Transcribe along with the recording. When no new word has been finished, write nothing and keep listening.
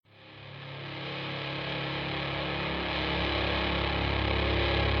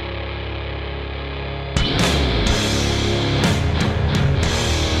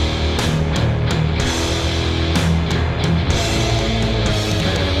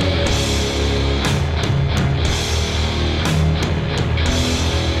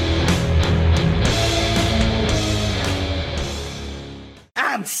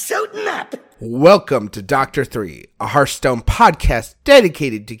Welcome to Doctor 3, a Hearthstone podcast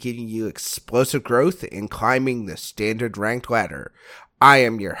dedicated to giving you explosive growth in climbing the standard ranked ladder. I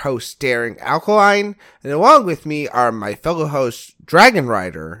am your host, Daring Alkaline, and along with me are my fellow hosts, Dragon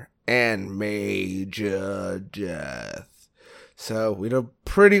Rider and Major Death. So, we had a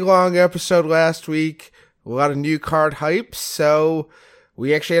pretty long episode last week, a lot of new card hype, so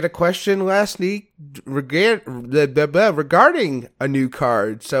we actually had a question last week regarding a new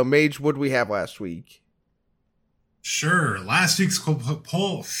card. So, Mage, what did we have last week? Sure. Last week's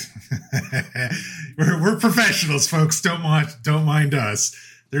poll. we're professionals, folks. Don't mind us.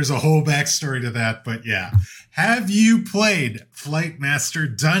 There's a whole backstory to that, but yeah. Have you played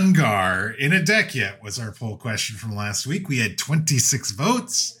Flightmaster Dungar in a deck yet? Was our poll question from last week. We had 26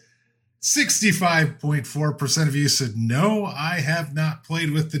 votes. 65.4% of you said, no, I have not played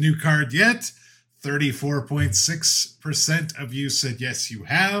with the new card yet. 34.6% of you said, yes, you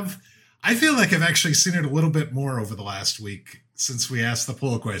have. I feel like I've actually seen it a little bit more over the last week since we asked the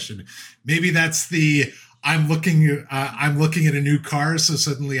poll question. Maybe that's the I'm looking at a new car, so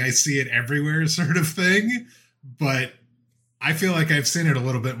suddenly I see it everywhere sort of thing. But I feel like I've seen it a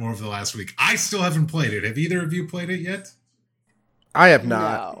little bit more over the last week. I still haven't played it. Have either of you played it yet? I have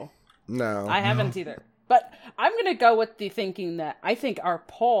not. No. I haven't either. But I'm going to go with the thinking that I think our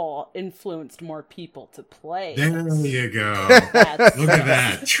poll influenced more people to play. There you go. Look at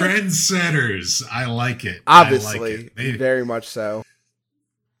that. Trendsetters. I like it. Obviously. Very much so.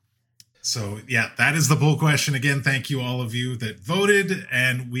 So, yeah, that is the poll question. Again, thank you all of you that voted.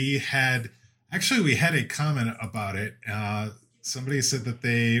 And we had a comment about it. Somebody said that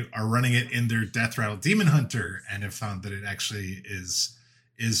they are running it in their Death Rattle Demon Hunter and have found that it actually is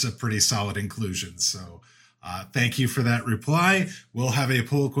a pretty solid inclusion. So thank you for that reply. We'll have a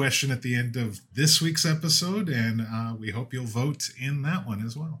poll question at the end of this week's episode, and we hope you'll vote in that one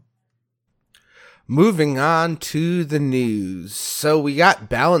as well. Moving on to the news. So we got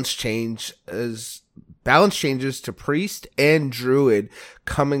balance changes to Priest and Druid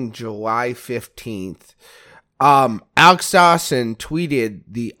coming July 15th. Alex Dawson tweeted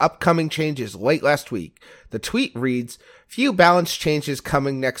the upcoming changes late last week. The tweet reads, few balance changes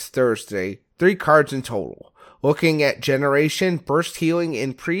coming next Thursday, 3 cards in total. Looking at Generation, Burst Healing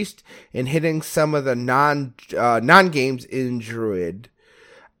in Priest, and hitting some of the non-games in Druid.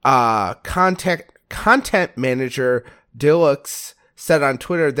 Content Manager Deluxe said on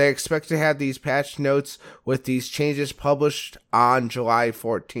Twitter they expect to have these patch notes with these changes published on July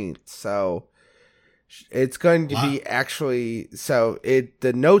 14th. So it's going to be actually,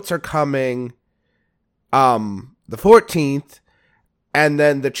 the notes are coming the 14th, and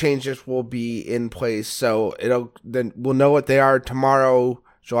then the changes will be in place. So we'll know what they are tomorrow,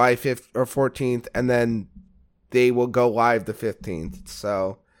 July 5th or 14th, and then they will go live the 15th.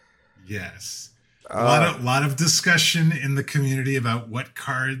 So yes, a lot of discussion in the community about what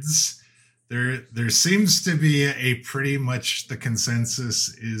cards. There seems to be a pretty much the consensus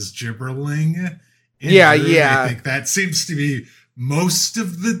is Gibberling. Yeah. I think that seems to be most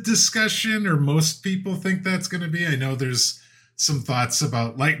of the discussion, or most people think that's going to be. I know there's some thoughts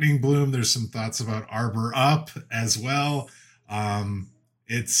about Lightning Bloom. There's some thoughts about Arbor Up as well. I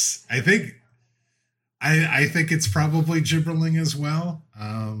think it's probably Gibberling as well.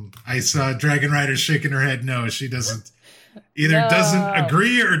 I saw Dragon Rider shaking her head. No, she doesn't. Doesn't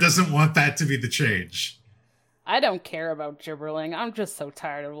agree or doesn't want that to be the change. I don't care about Gibberling. I'm just so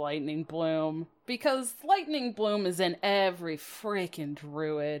tired of Lightning Bloom. Because Lightning Bloom is in every freaking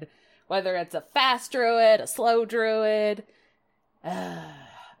druid. Whether it's a fast druid, a slow druid.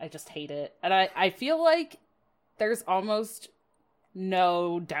 I just hate it. And I feel like there's almost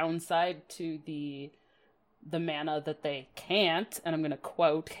no downside to the mana that they can't, and I'm going to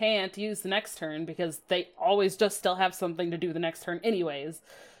quote, can't use the next turn, because they always just still have something to do the next turn anyways.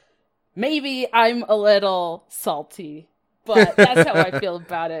 Maybe I'm a little salty, but that's how I feel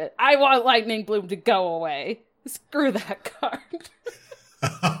about it. I want Lightning Bloom to go away. Screw that card.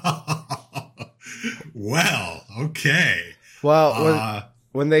 Well, okay. Well,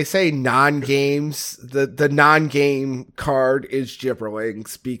 when they say non-games, the non-game card is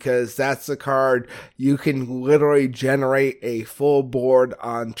Gibberlings, because that's the card you can literally generate a full board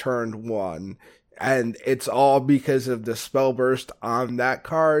on turn 1. And it's all because of the spell burst on that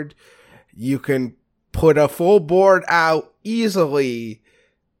card. You can put a full board out easily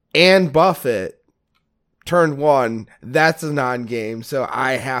and buff it turn 1. That's a non-game. So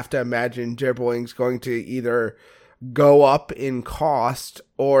I have to imagine Gibberling's going to either go up in cost,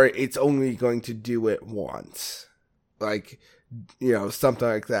 or it's only going to do it once. Like, something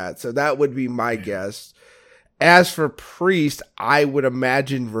like that. So that would be my guess. As for Priest, I would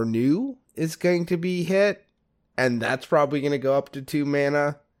imagine Renew is going to be hit, and that's probably going to go up to 2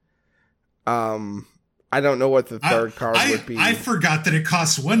 mana. I don't know what the third card would be. I forgot that it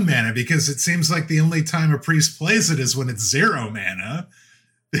costs 1 mana, because it seems like the only time a priest plays it is when it's 0 mana.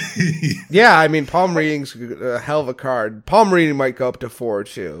 Yeah, I mean, Palm Reading's a hell of a card. Palm Reading might go up to 4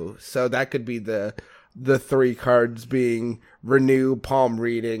 too, so that could be the 3 cards being Renew, Palm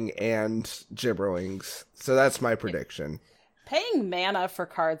Reading, and Gibberlings. So that's my prediction. Paying mana for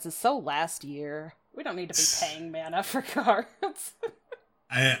cards is so last year. We don't need to be paying mana for cards.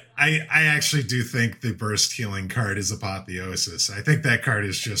 I actually do think the Burst Healing card is Apotheosis. I think that card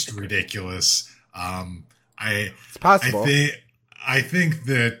is just ridiculous. It's possible. I think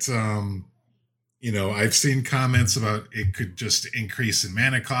that, I've seen comments about it could just increase in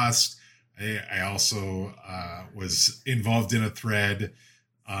mana cost. I also was involved in a thread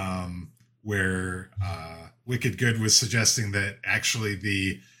where Wicked Good was suggesting that actually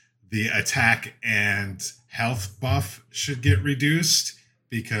the attack and health buff should get reduced,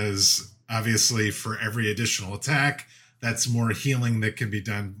 because obviously for every additional attack, that's more healing that can be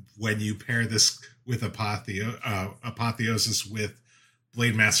done when you pair this with Apotheosis with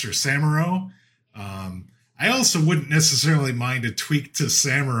Blademaster Samuro. I also wouldn't necessarily mind a tweak to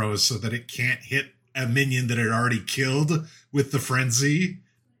Samuro so that it can't hit a minion that it already killed with the Frenzy.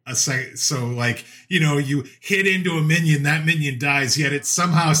 So, like, you hit into a minion, that minion dies, yet it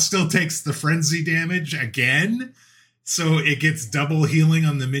somehow still takes the Frenzy damage again. So it gets double healing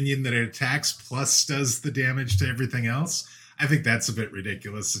on the minion that it attacks, plus does the damage to everything else. I think that's a bit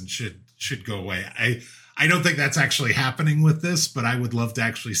ridiculous and should go away. I don't think that's actually happening with this, but I would love to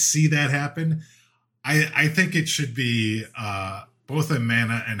actually see that happen. I think it should be both a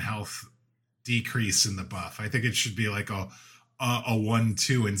mana and health decrease in the buff. I think it should be like a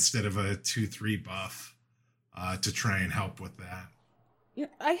 1-2 instead of a 2-3 buff to try and help with that. Yeah,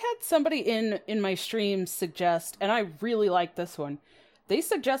 I had somebody in my stream suggest, and I really like this one. They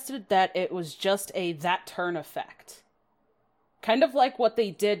suggested that it was just that turn effect. Kind of like what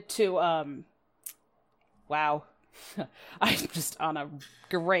they did to, wow. I'm just on a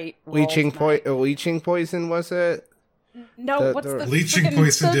great Leeching Poison, was it? No, what's the Leeching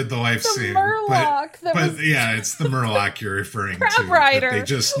Poison did the life the save. Murloc but yeah, it's the Murloc you're referring Crab to. Rider. That they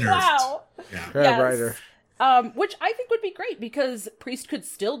just nerfed. Wow. Yeah. Crab Rider. Which I think would be great, because Priest could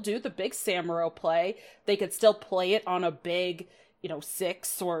still do the big Samuro play. They could still play it on a big,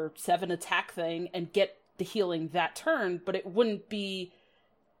 6 or 7 attack thing and get the healing that turn, but it wouldn't be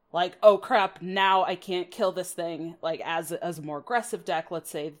like, oh crap, now I can't kill this thing, like as a more aggressive deck. Let's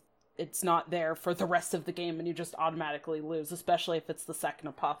say it's not there for the rest of the game and you just automatically lose, especially if it's the second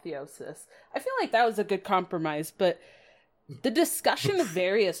Apotheosis. I feel like that was a good compromise, but the discussion of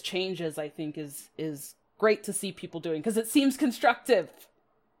various changes, I think, is great to see people doing, because it seems constructive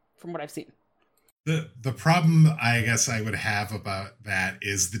from what I've seen. The problem I guess I would have about that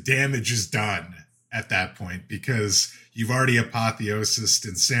is the damage is done at that point, because you've already Apotheosised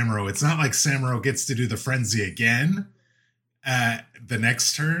in Samuro. It's not like Samuro gets to do the Frenzy again the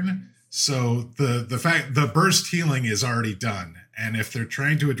next turn. So the burst healing is already done. And if they're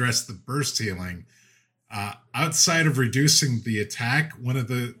trying to address the burst healing, outside of reducing the attack, one of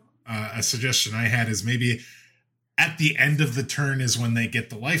the a suggestion I had is maybe at the end of the turn is when they get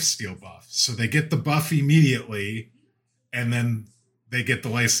the lifesteal buff. So they get the buff immediately, and then they get the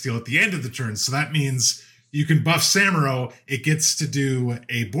lifesteal at the end of the turn. So that means you can buff Samuro, it gets to do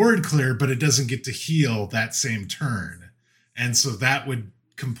a board clear, but it doesn't get to heal that same turn. And so that would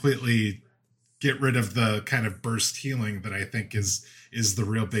completely get rid of the kind of burst healing that I think is the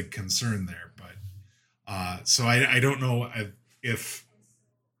real big concern there. But so I don't know if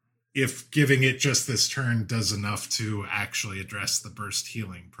giving it just this turn does enough to actually address the burst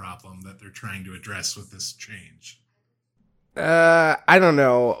healing problem that they're trying to address with this change. I don't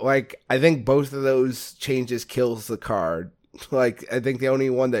know. Like, I think both of those changes kills the card. Like, I think the only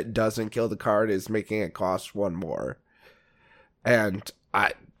one that doesn't kill the card is making it cost 1 more. And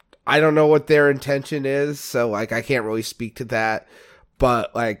I don't know what their intention is, so, like, I can't really speak to that.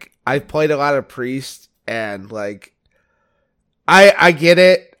 But, like, I've played a lot of Priest, and, like, I get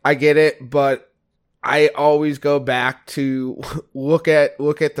it, but I always go back to look at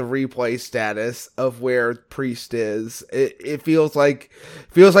the replay status of where Priest is. It feels like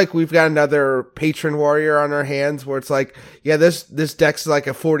we've got another Patron Warrior on our hands, where it's like, yeah, this deck's like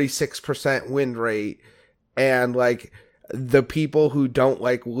a 46% win rate, and like the people who don't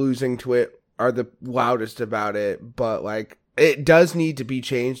like losing to it are the loudest about it. But like, it does need to be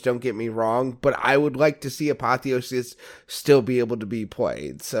changed, don't get me wrong, but I would like to see Apotheosis still be able to be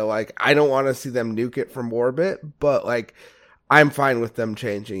played. So, like, I don't want to see them nuke it from orbit, but, like, I'm fine with them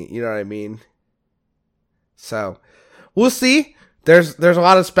changing it. You know what I mean? So we'll see. There's a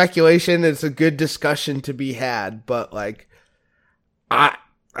lot of speculation. It's a good discussion to be had, but like,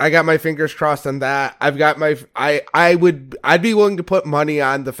 I got my fingers crossed on that. I've got my, I'd be willing to put money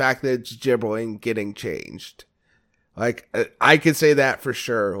on the fact that it's Gibberling getting changed. Like, I could say that for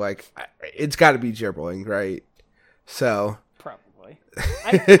sure. Like, it's got to be Gibberling, right? So. Probably.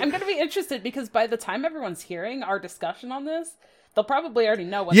 I'm going to be interested because by the time everyone's hearing our discussion on this, they'll probably already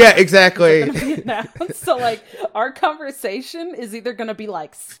know what. Yeah, exactly. Be announced. So, like, our conversation is either going to be,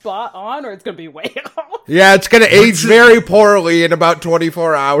 like, spot on or it's going to be way off. Yeah, it's going to age very poorly in about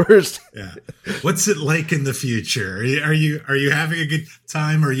 24 hours. Yeah. What's it like in the future? Are you having a good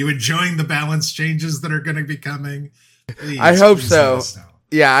time? Are you enjoying the balance changes that are going to be coming? Please, I hope so. let us know.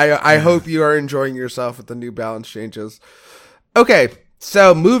 Yeah, I hope you are enjoying yourself with the new balance changes. Okay,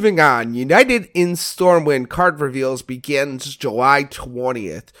 so moving on. United in Stormwind card reveals begins July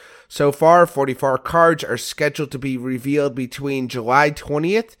 20th. So far, 44 cards are scheduled to be revealed between July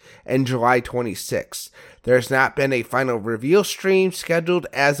 20th and July 26th. There's not been a final reveal stream scheduled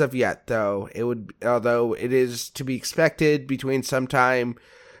as of yet, although it is to be expected sometime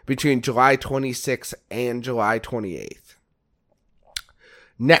between July 26th and July 28th.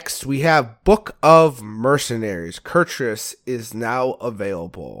 Next, we have Book of Mercenaries. Kurtrus is now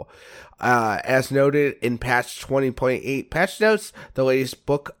available. As noted in patch 20.8 patch notes, the latest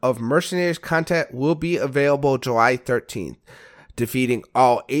Book of Mercenaries content will be available July 13th. Defeating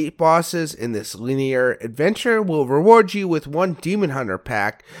all 8 bosses in this linear adventure will reward you with 1 Demon Hunter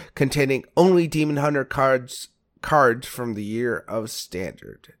pack containing only Demon Hunter cards from the year of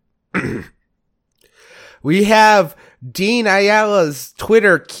Standard. We have Dean Ayala's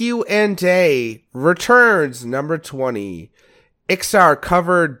Twitter Q&A returns number 20. Ixar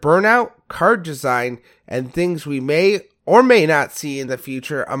covered Burnout, card design, and things we may or may not see in the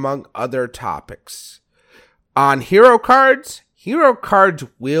future, among other topics. On hero cards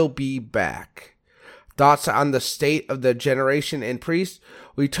will be back. Thoughts on the state of the generation in Priest?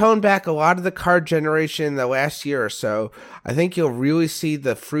 We toned back a lot of the card generation in the last year or so. I think you'll really see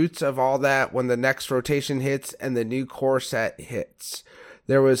the fruits of all that when the next rotation hits and the new core set hits.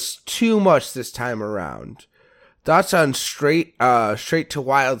 There was too much this time around. Thoughts on straight to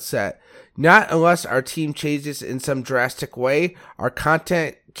wild set? Not unless our team changes in some drastic way. Our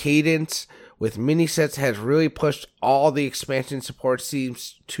content cadence with mini sets has really pushed all the expansion support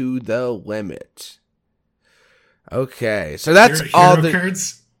schemes to the limit. Okay, so that's all the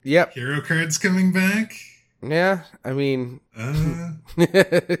cards. Yep, hero cards coming back. Yeah, I mean,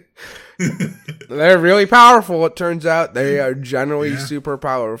 they're really powerful. It turns out they are generally super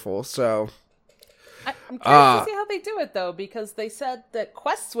powerful. So I'm curious to see how they do it though, because they said that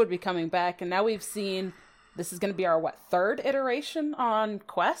quests would be coming back, and now we've seen this is going to be our third iteration on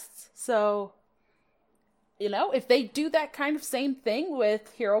quests. So, you know, if they do that kind of same thing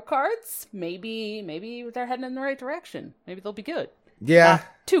with hero cards, maybe they're heading in the right direction. Maybe they'll be good. Yeah. Not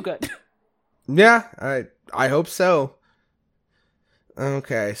too good. Yeah, I hope so.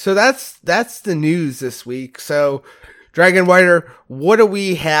 Okay, so that's the news this week. So, Dragon Rider, what do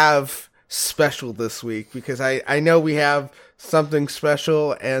we have special this week? Because I know we have something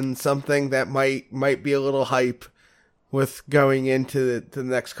special and something that might be a little hype with going into the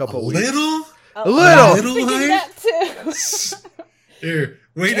next couple weeks. A little hype. Here,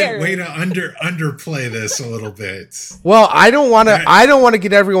 way to underplay this a little bit. Well, I don't want to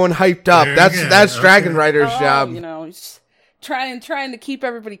get everyone hyped up. That's Dragon Rider's job. You know, trying to keep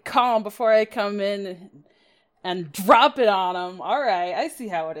everybody calm before I come in and drop it on them. All right, I see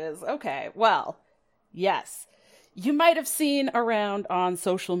how it is. Okay, well, yes. You might have seen around on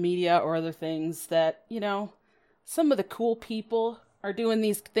social media or other things that, you know, some of the cool people are doing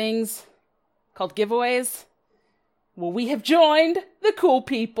these things called giveaways. Well, we have joined the cool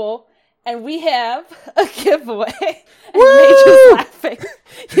people, and we have a giveaway. And Major's laughing.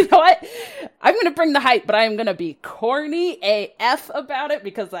 You know what? I'm going to bring the hype, but I am going to be corny AF about it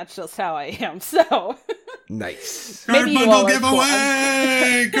because that's just how I am. So, nice. Card bundle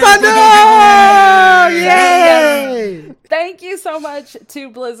giveaway! Bundle! Yay! Thank you so much to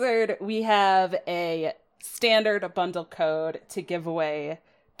Blizzard. We have a standard bundle code to give away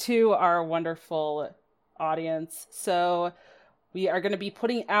to our wonderful audience. So we are going to be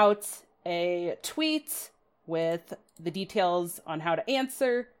putting out a tweet with the details on how to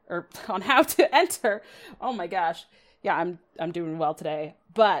answer or on how to enter. Oh my gosh. Yeah, I'm doing well today.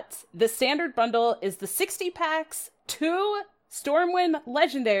 But the standard bundle is the 60 packs, 2 Stormwind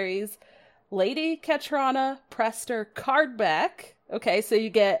legendaries, Lady Ketrana Prester card back. Okay, so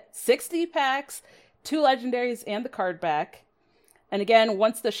you get 60 packs, 2 legendaries, and the card back. And again,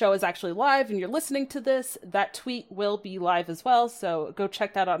 once the show is actually live and you're listening to this, that tweet will be live as well. So go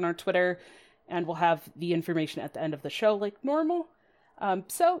check that out on our Twitter, and we'll have the information at the end of the show like normal.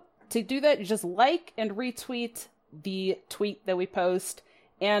 So to do that, you just like and retweet the tweet that we post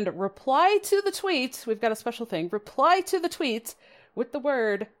and reply to the tweet. We've got a special thing. Reply to the tweet with the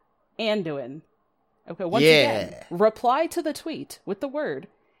word Anduin. Okay, once again, reply to the tweet with the word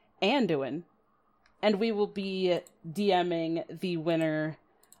Anduin. And we will be DMing the winner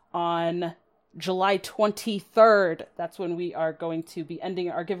on July 23rd. That's when we are going to be ending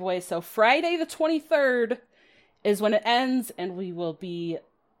our giveaway. So Friday the 23rd is when it ends, and we will be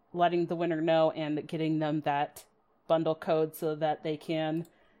letting the winner know and getting them that bundle code so that they can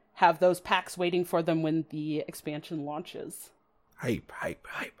have those packs waiting for them when the expansion launches. Hype.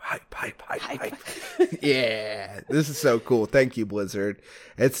 Yeah, this is so cool. Thank you, Blizzard.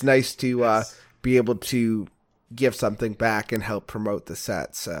 It's nice to be able to give something back and help promote the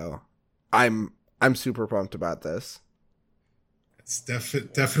set. So I'm super pumped about this. It's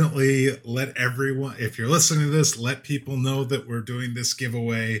definitely let everyone, if you're listening to this, let people know that we're doing this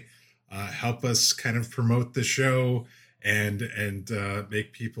giveaway. Help us kind of promote the show and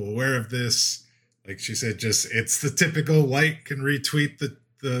make people aware of this. Like she said, just it's the typical like and retweet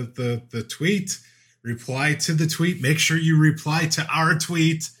the tweet, reply to the tweet. Make sure you reply to our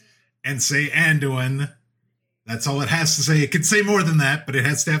tweet and say Anduin. That's all it has to say. It could say more than that, but it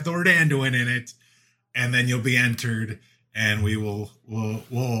has to have the word Anduin in it. And then you'll be entered, and we'll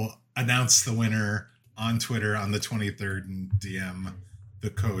announce the winner on Twitter on the 23rd and DM the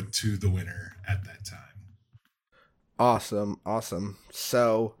code to the winner at that time. Awesome.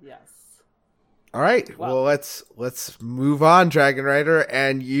 So yes. All right. Well, let's move on, Dragon Rider,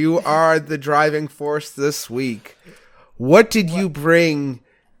 and you are the driving force this week. What did you bring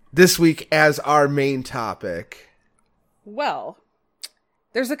this week as our main topic? Well,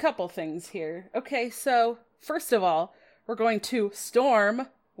 there's a couple things here. Okay, so first of all, we're going to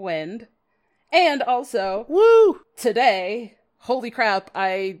Stormwind, and also today, holy crap,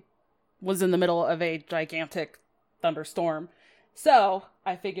 I was in the middle of a gigantic thunderstorm. So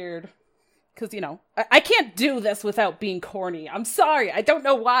I figured, because, I can't do this without being corny. I'm sorry. I don't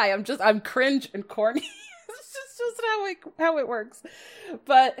know why. I'm cringe and corny. It's just how it works.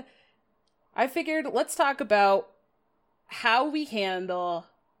 But I figured let's talk about how we handle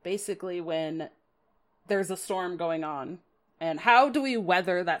basically when there's a storm going on, and how do we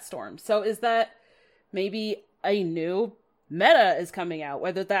weather that storm. So is that maybe a new meta is coming out,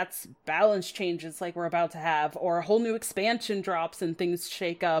 whether that's balance changes like we're about to have, or a whole new expansion drops and things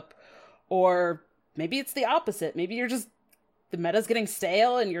shake up, or maybe it's the opposite. Maybe the meta's getting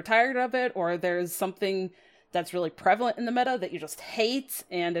stale and you're tired of it, or there's something that's really prevalent in the meta that you just hate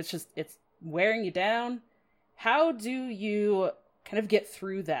and it's wearing you down. How do you kind of get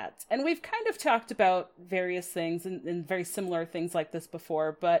through that? And we've kind of talked about various things and very similar things like this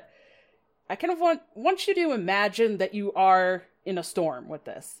before, but I kind of want you to imagine that you are in a storm with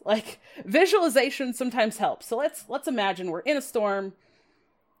this. Like, visualization sometimes helps. So let's imagine we're in a storm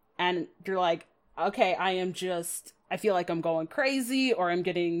and you're like, okay, I feel like I'm going crazy, or I'm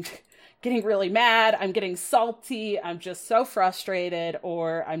getting really mad, I'm getting salty, I'm just so frustrated,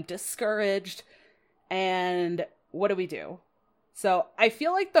 or I'm discouraged. And what do we do? So I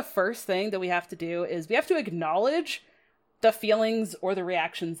feel like the first thing that we have to do is we have to acknowledge the feelings or the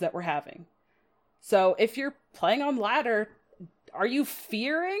reactions that we're having. So if you're playing on ladder, are you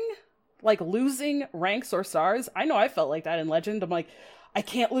fearing like losing ranks or stars? I know I felt like that in Legend. I'm like, I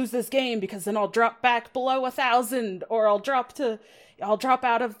can't lose this game because then I'll drop back below 1,000, or I'll drop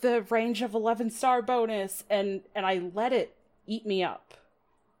out of the range of 11 star bonus, and I let it eat me up.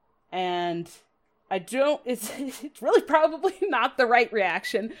 And it's really probably not the right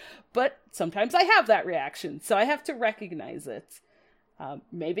reaction, but sometimes I have that reaction, so I have to recognize it.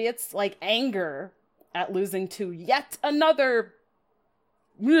 Maybe it's like anger at losing to yet another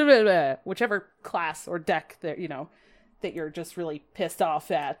whichever class or deck that that you're just really pissed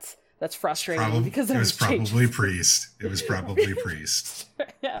off at. That's frustrating because it was probably Priest. It was probably Priest.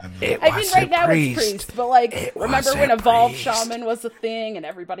 Yeah. I mean, right now it's Priest, but like, remember when Evolved Shaman was a thing and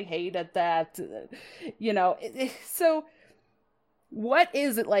everybody hated that? So what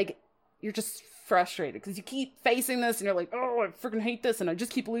is it like? You're just frustrated because you keep facing this and you're like, oh, I freaking hate this, and I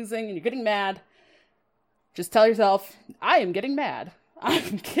just keep losing, and you're getting mad. Just tell yourself, I am getting mad.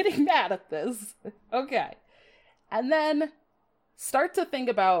 I'm getting mad at this. Okay. And then start to think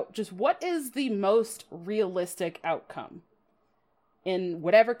about just what is the most realistic outcome in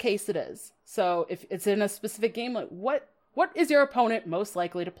whatever case it is. So if it's in a specific game, like what is your opponent most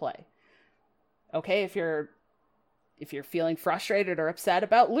likely to play? Okay, if if you're feeling frustrated or upset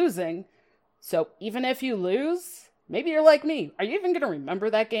about losing. So even if you lose, maybe you're like me. Are you even going to remember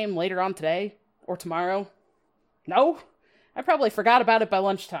that game later on today or tomorrow? No? I probably forgot about it by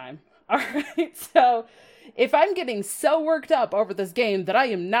lunchtime. All right, so if I'm getting so worked up over this game that I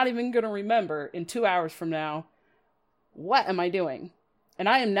am not even going to remember in 2 hours from now, what am I doing? And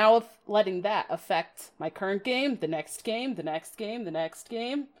I am now letting that affect my current game, the next game, the next game, the next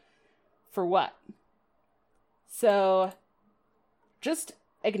game. For what? So just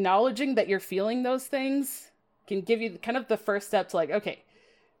acknowledging that you're feeling those things can give you kind of the first step to like, okay,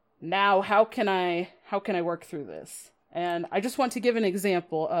 now how can I work through this? And I just want to give an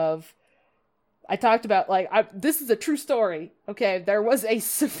example of, I talked about, this is a true story. Okay, there was a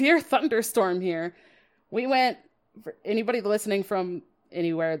severe thunderstorm here. We went, for anybody listening from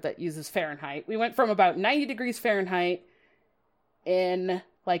anywhere that uses Fahrenheit, we went from about 90 degrees Fahrenheit in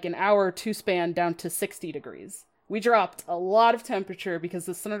like an hour or two span down to 60 degrees. We dropped a lot of temperature because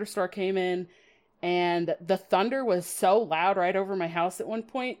the thunderstorm came in, and the thunder was so loud right over my house at one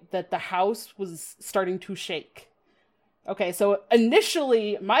point that the house was starting to shake. Okay, so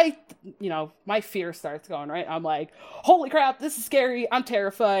initially my fear starts going, right? I'm like, holy crap, this is scary. I'm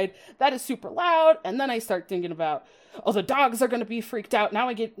terrified. That is super loud. And then I start thinking about, oh, the dogs are going to be freaked out. Now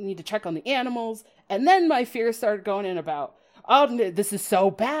I need to check on the animals. And then my fear started going in about, oh, this is so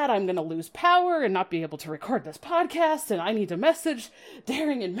bad. I'm going to lose power and not be able to record this podcast. And I need to message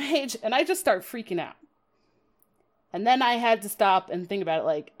Daring and Mage. And I just start freaking out. And then I had to stop and think about it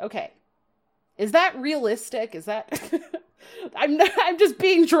like, okay, is that realistic? Is that... I'm just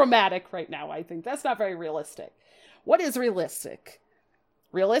being dramatic right now, I think. That's not very realistic. What is realistic?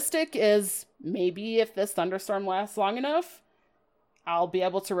 Realistic is maybe if this thunderstorm lasts long enough, I'll be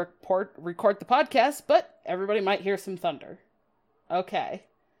able to record the podcast, but everybody might hear some thunder. Okay.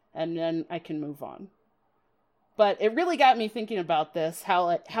 And then I can move on. But it really got me thinking about this,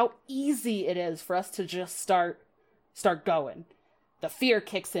 how easy it is for us to just start going. The fear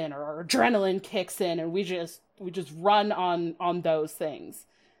kicks in, or our adrenaline kicks in, and we just run on those things.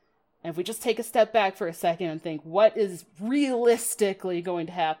 And if we just take a step back for a second and think, what is realistically going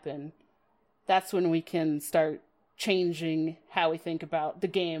to happen? That's when we can start changing how we think about the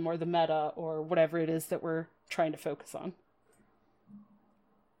game or the meta or whatever it is that we're trying to focus on.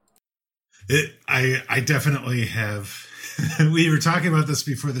 I definitely have. We were talking about this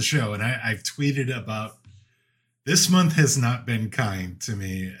before the show, and I've tweeted about this month has not been kind to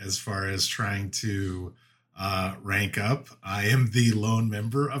me as far as trying to rank up. I am the lone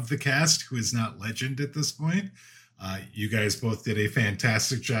member of the cast who is not legend at this point. You guys both did a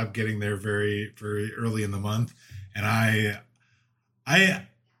fantastic job getting there very, very early in the month. And I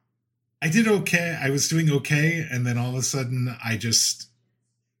did okay. I was doing okay. And then all of a sudden I just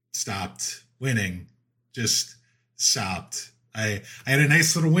stopped winning. Just stopped. I had a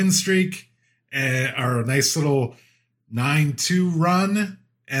nice little win streak, or a nice little 9-2 run.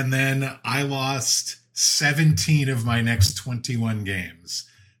 And then I lost 17 of my next 21 games.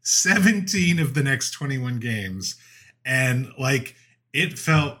 17 of the next 21 games. And like, it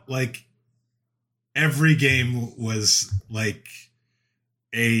felt like every game was like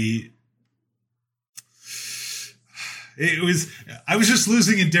I was just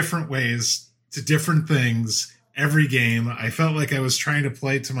losing in different ways to different things every game. I felt like I was trying to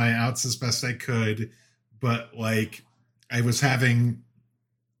play to my outs as best I could, but like I was having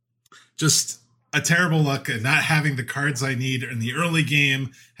just a terrible luck at not having the cards I need in the early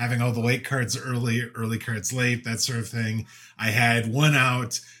game, having all the late cards early cards late, that sort of thing. I had one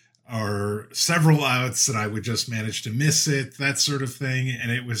out or several outs that I would just manage to miss it, that sort of thing.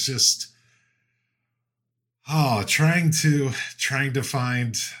 And it was just, trying to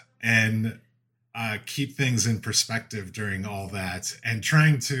find and keep things in perspective during all that, and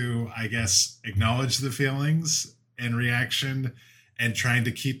trying to, I guess, acknowledge the feelings and reaction and trying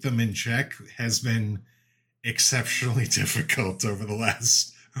to keep them in check has been exceptionally difficult over the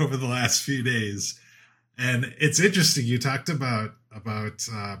last few days. And it's interesting. You talked about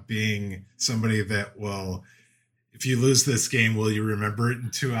being somebody that will, if you lose this game, will you remember it in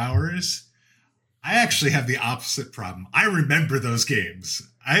 2 hours? I actually have the opposite problem. I remember those games.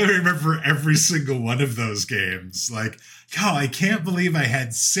 I remember every single one of those games. Like, I can't believe I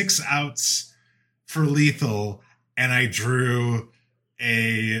had 6 outs for lethal and I drew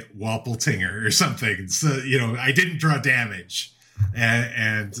a Wapeltinger or something. So, I didn't draw damage.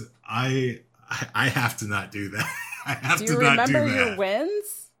 And I have to not do that. I have to not do that. Do you remember your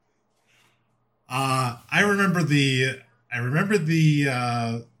wins? I remember the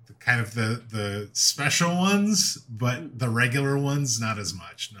kind of the special ones, but the regular ones, not as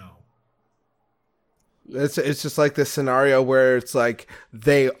much. No. It's just like this scenario where it's like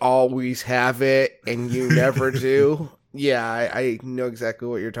they always have it and you never do. Yeah, I know exactly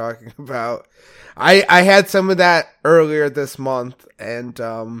what you're talking about. I had some of that earlier this month, and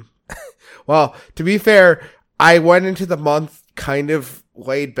well, to be fair, I went into the month kind of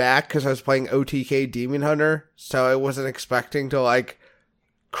laid back because I was playing OTK Demon Hunter, so I wasn't expecting to like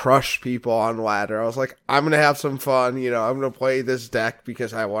crush people on ladder. I was like, I'm gonna have some fun, I'm gonna play this deck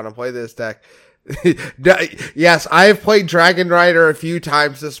because I want to play this deck. Yes, I have played Dragon Rider a few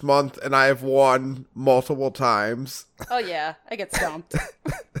times this month, and I have won multiple times. Oh yeah, I get stomped.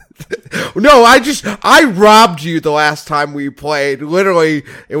 No, I robbed you the last time we played. Literally,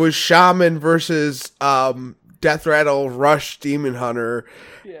 it was Shaman versus Death Rattle Rush Demon Hunter,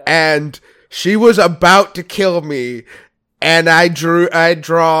 and she was about to kill me, and I'd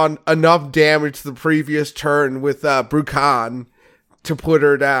drawn enough damage the previous turn with Brukan to put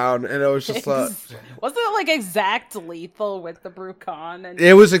her down, and it was just wasn't it like exact lethal with the Brukan? And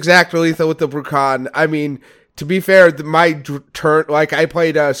it was exact lethal with the Brukan. I mean, to be fair, my turn, like I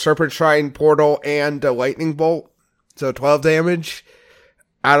played a Serpent Shrine Portal and a Lightning Bolt, so 12 damage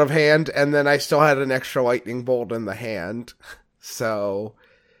out of hand, and then I still had an extra Lightning Bolt in the hand. So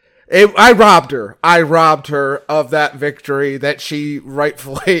I robbed her. I robbed her of that victory that she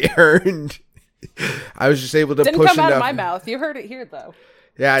rightfully earned. I was just able to didn't push come out enough. of my mouth. You heard it here, though.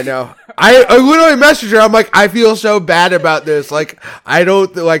 Yeah, I know. I literally messaged her. I'm like, I feel so bad about this. Like, I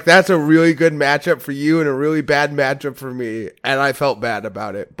don't like that's a really good matchup for you and a really bad matchup for me, and I felt bad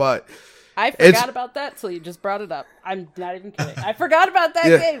about it. But I forgot about that till you just brought it up. I'm not even kidding. I forgot about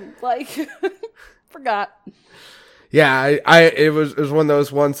that game. Like, forgot. Yeah, it was one of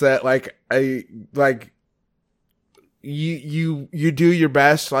those ones that like I like. You do your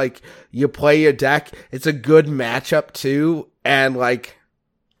best, like you play your deck. It's a good matchup too, and like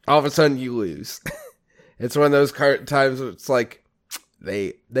all of a sudden you lose. It's one of those times where it's like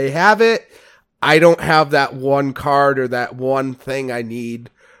they have it. I don't have that one card or that one thing I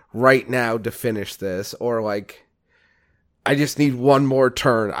need right now to finish this, or like I just need one more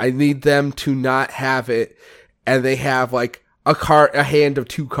turn. I need them to not have it, and they have like a hand of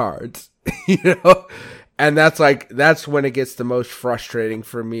 2 cards, And that's when it gets the most frustrating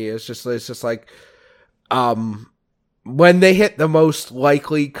for me. It's just like, when they hit the most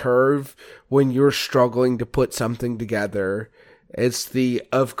likely curve when you're struggling to put something together, it's the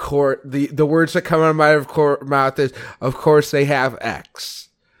words that come out of my mouth is, of course they have X.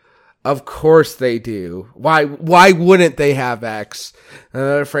 Of course they do. Why wouldn't they have X?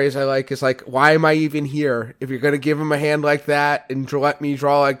 Another phrase I like is like, why am I even here? If you're going to give him a hand like that and let me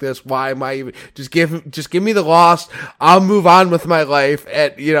draw like this, why am I even, just give me the loss. I'll move on with my life.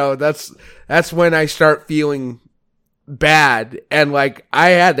 And that's when I start feeling bad. And like, I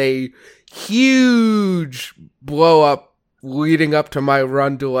had a huge blow up leading up to my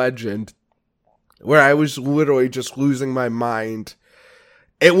run to legend where I was literally just losing my mind.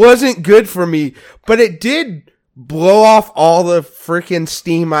 It wasn't good for me, but it did blow off all the freaking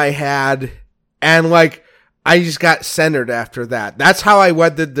steam I had, and like I just got centered after that. That's how I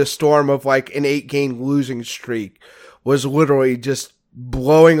weathered the storm of like an 8-game losing streak, was literally just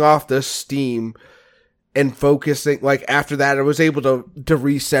blowing off the steam and focusing. Like after that, I was able to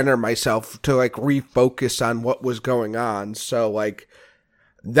recenter myself, to like refocus on what was going on. So like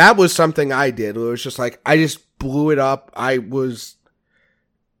that was something I did. It was just like I just blew it up. I was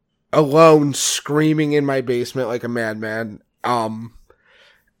alone screaming in my basement like a madman.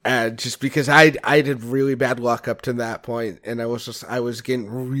 And just because I did really bad luck up to that point, and I was getting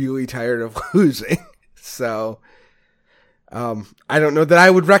really tired of losing. So, I don't know that I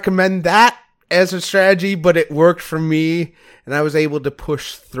would recommend that as a strategy, but it worked for me, and I was able to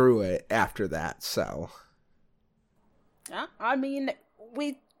push through it after that. So, I mean,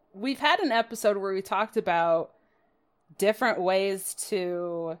 we've had an episode where we talked about different ways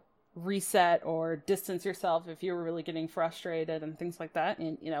to reset or distance yourself if you were really getting frustrated and things like that.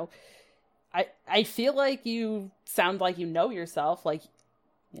 And I feel like you sound like yourself, like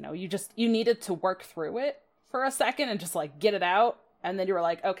you needed to work through it for a second and just like get it out, and then you were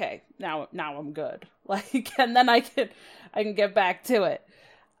like, okay, now I'm good, like, and then I can get back to it.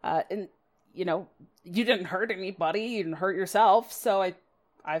 And you didn't hurt anybody, you didn't hurt yourself, so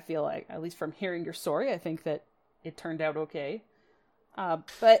I feel like, at least from hearing your story, I think that it turned out okay.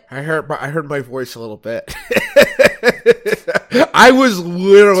 But I heard my voice a little bit. I was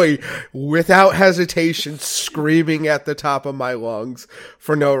literally, without hesitation, screaming at the top of my lungs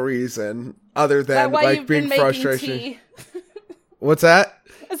for no reason other than like being frustration. What's that?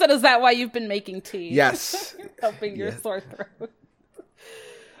 I said, is that why you've been making tea? Yes. Helping your sore throat.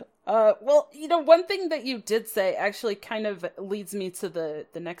 Well, one thing that you did say actually kind of leads me to the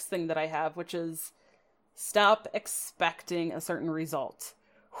next thing that I have, which is stop expecting a certain result.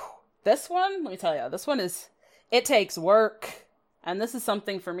 This one, let me tell you, it takes work. And this is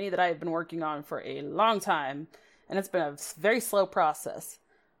something for me that I've been working on for a long time. And it's been a very slow process.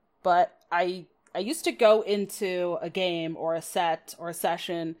 But I used to go into a game or a set or a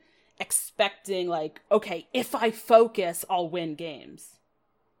session expecting like, okay, if I focus, I'll win games.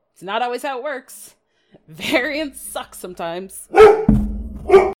 It's not always how it works. Variance sucks sometimes.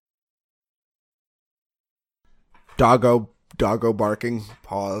 Doggo barking.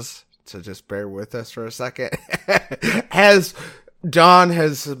 Pause. So just bear with us for a second. As Dawn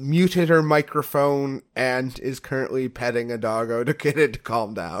has muted her microphone and is currently petting a doggo to get it to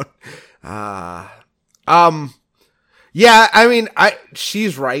calm down. Yeah, I mean,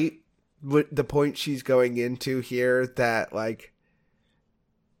 she's right with the point she's going into here, that like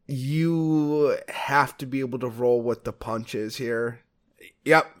you have to be able to roll with the punches here.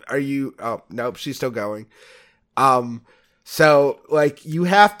 Yep. Are you? Oh, nope. She's still going. So like you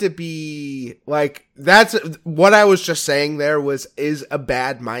have to be like, that's what I was just saying there is a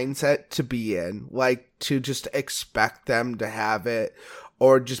bad mindset to be in, like to just expect them to have it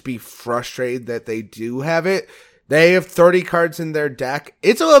or just be frustrated that they do have it. They have 30 cards in their deck.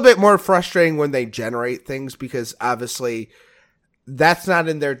 It's a little bit more frustrating when they generate things because obviously that's not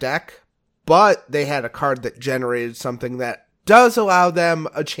in their deck, but they had a card that generated something that does allow them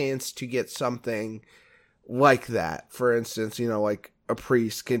a chance to get something like that. For instance, like a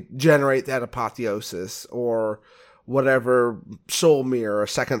priest can generate that apotheosis or whatever soul mirror, a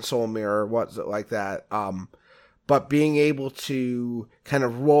second soul mirror, what's it like that. But being able to kind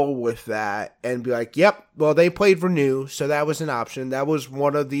of roll with that and be like, yep, well, they played Renew, so that was an option. That was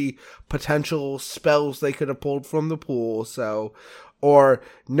one of the potential spells they could have pulled from the pool. So, or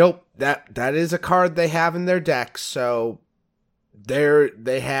nope, that is a card they have in their deck. So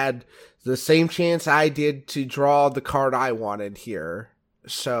they had the same chance I did to draw the card I wanted here.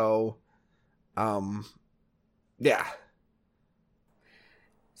 So, yeah.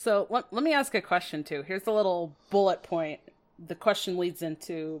 So let me ask a question too. Here's a little bullet point. The question leads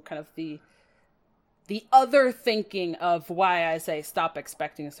into kind of the other thinking of why I say stop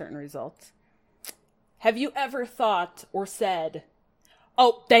expecting a certain result. Have you ever thought or said,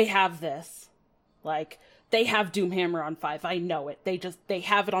 oh, they have this. Like, they have Doomhammer on 5. I know it. They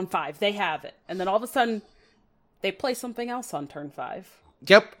have it on 5. They have it. And then all of a sudden, they play something else on turn 5.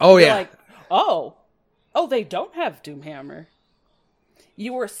 Yep. Oh, You're yeah. like, oh, they don't have Doomhammer.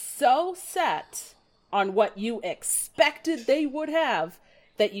 You were so set on what you expected they would have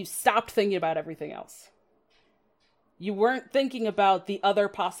that you stopped thinking about everything else. You weren't thinking about the other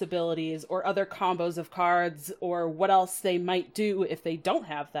possibilities or other combos of cards or what else they might do if they don't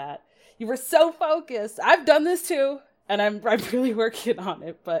have that. You were so focused. I've done this too, and I'm really working on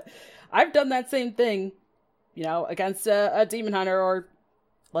it, but I've done that same thing, against a Demon Hunter, or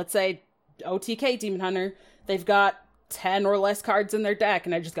let's say OTK Demon Hunter. They've got 10 or less cards in their deck,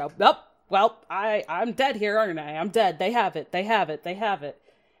 and I just go, oh, well, I'm dead here, aren't I? I'm dead. They have it.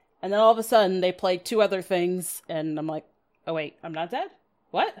 And then all of a sudden, they play 2 other things, and I'm like, oh, wait, I'm not dead?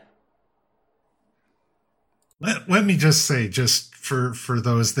 What? Let me just say, just for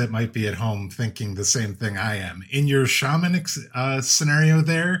those that might be at home thinking the same thing I am, in your shaman scenario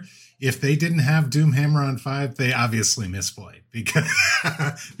there, if they didn't have Doomhammer on 5, they obviously misplayed because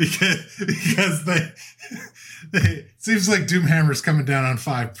they it seems like Doomhammer's coming down on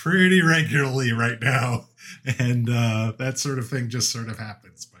 5 pretty regularly right now, and that sort of thing just sort of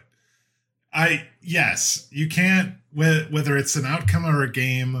happens. But yes, you can't, whether it's an outcome or a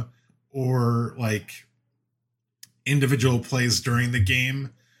game or like individual plays during the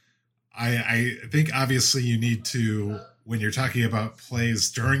game. I think obviously you need to, when you're talking about plays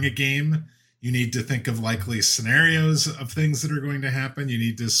during a game, you need to think of likely scenarios of things that are going to happen. You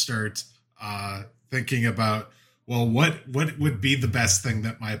need to start thinking about, well, what would be the best thing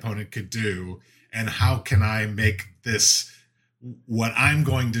that my opponent could do, and how can I make this, what I'm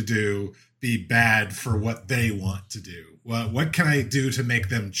going to do, be bad for what they want to do? Well, what can I do to make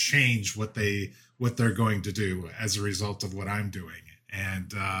them change what they're going to do as a result of what I'm doing?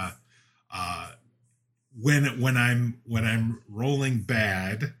 And when I'm rolling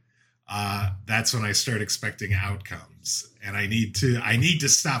bad, that's when I start expecting outcomes, and I need to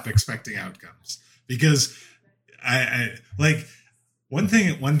stop expecting outcomes, because I like one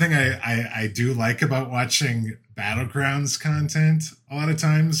thing I do like about watching Battlegrounds content a lot of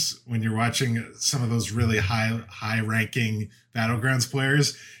times when you're watching some of those really high ranking Battlegrounds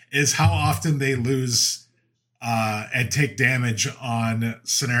players is how often they lose and take damage on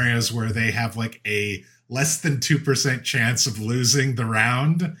scenarios where they have like a less than 2% chance of losing the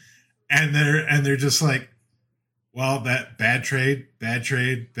round, and they're just like, well, that bad trade.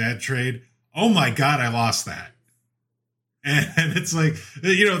 Oh my god, I lost that. And it's like,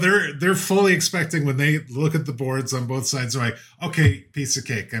 you know, they're fully expecting when they look at the boards on both sides, they're like, okay, piece of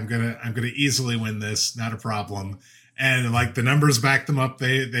cake. I'm gonna easily win this, not a problem. And like the numbers back them up.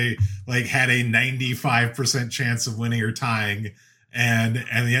 They like had a 95% chance of winning or tying, and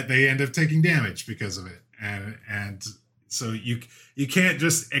yet they end up taking damage because of it. And so you can't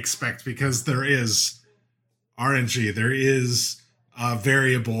just expect, because there is RNG, there is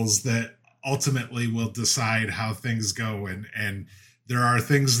variables that ultimately will decide how things go, and there are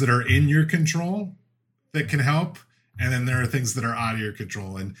things that are in your control that can help, and then there are things that are out of your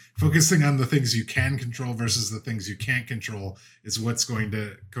control, and focusing on the things you can control versus the things you can't control is what's going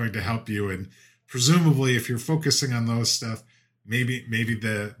to help you. And presumably if you're focusing on those stuff, maybe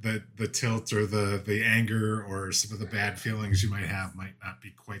the tilt or the anger or some of the bad feelings you might have might not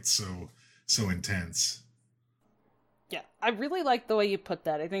be quite so intense. Yeah, I really like the way you put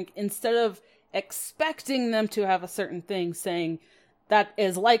that. I think instead of expecting them to have a certain thing, saying that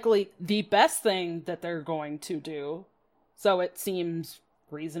is likely the best thing that they're going to do, so it seems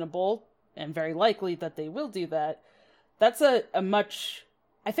reasonable and very likely that they will do that. That's a much...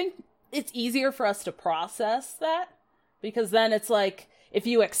 I think it's easier for us to process that, because then it's like, if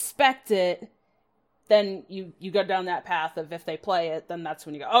you expect it, then you go down that path of, if they play it, then that's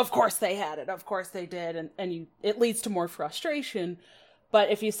when you go, oh, of course they had it, of course they did, and it leads to more frustration. But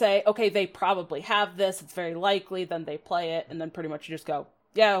if you say, okay, they probably have this, it's very likely, then they play it, and then pretty much you just go,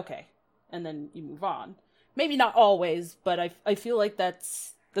 yeah, okay, and then you move on. Maybe not always, but I feel like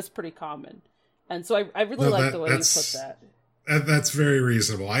that's pretty common. And so I really like the way you put that. That's very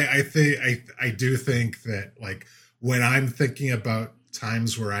reasonable. I do think that, like, when I'm thinking about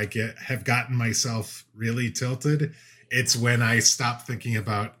times where I have gotten myself really tilted, it's when I stop thinking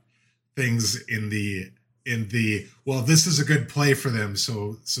about things in the well, this is a good play for them,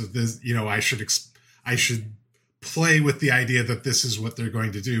 so this, you know, I should play with the idea that this is what they're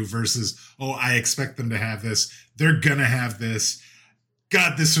going to do, versus, oh, I expect them to have this, they're gonna have this,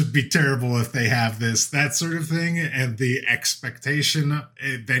 God, this would be terrible if they have this, that sort of thing. And the expectation,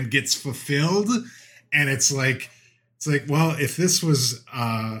 it then gets fulfilled, and it's like, well, if this was,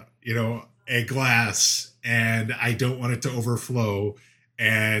 you know, a glass and I don't want it to overflow,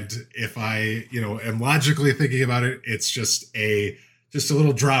 and if I, you know, am logically thinking about it, it's just a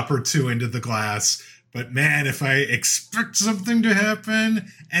little drop or two into the glass. But man, if I expect something to happen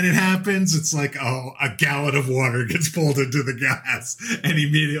and it happens, it's like, oh, a gallon of water gets pulled into the glass and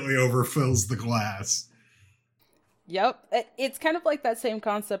immediately overfills the glass. Yep. It's kind of like that same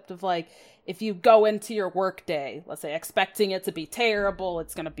concept of, like, if you go into your work day, let's say, expecting it to be terrible,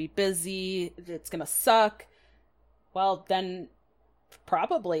 it's going to be busy, it's going to suck, well, then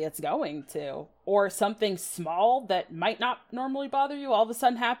probably it's going to. Or something small that might not normally bother you all of a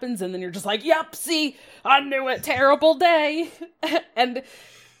sudden happens, and then you're just like, yep, see, I knew it, terrible day.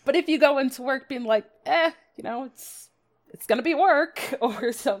 But if you go into work being like, you know, it's going to be work,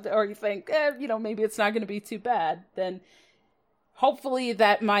 or something, or you think, you know, maybe it's not going to be too bad, then hopefully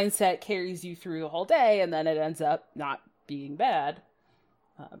that mindset carries you through the whole day, and then it ends up not being bad.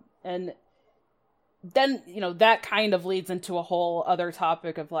 And then, you know, that kind of leads into a whole other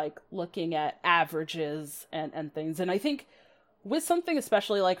topic of, like, looking at averages and things. And I think with something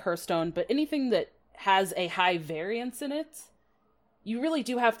especially like Hearthstone, but anything that has a high variance in it, you really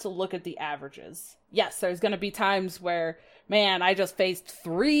do have to look at the averages. Yes, there's going to be times where, man, I just faced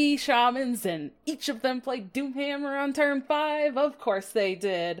 3 shamans and each of them played Doomhammer on turn 5. Of course they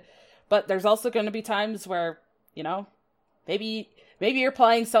did. But there's also going to be times where, you know, maybe you're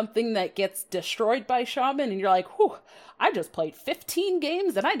playing something that gets destroyed by shaman and you're like, whew, I just played 15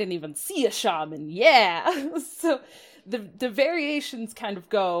 games and I didn't even see a shaman. Yeah. So the variations kind of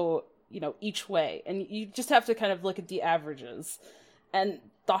go, you know, each way, and you just have to kind of look at the averages. And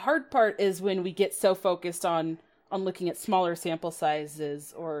the hard part is when we get so focused on looking at smaller sample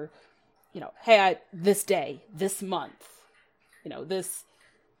sizes, or, you know, hey, this day, this month, you know, this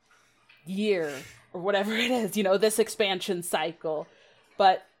year, or whatever it is, you know, this expansion cycle.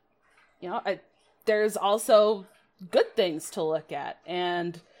 But, you know, there's also good things to look at.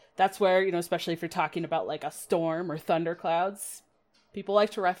 And that's where, you know, especially if you're talking about like a storm or thunderclouds, people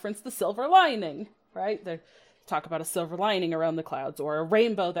like to reference the silver lining, right? They talk about a silver lining around the clouds, or a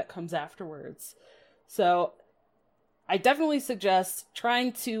rainbow that comes afterwards. So I definitely suggest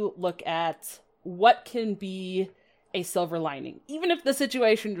trying to look at what can be a silver lining. Even if the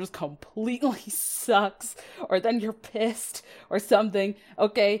situation just completely sucks, or then you're pissed or something.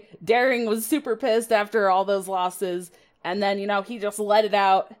 Okay, Daring was super pissed after all those losses, and then, he just let it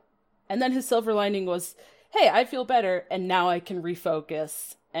out. And then his silver lining was, hey, I feel better, and now I can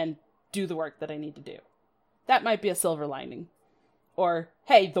refocus and do the work that I need to do. That might be a silver lining. Or,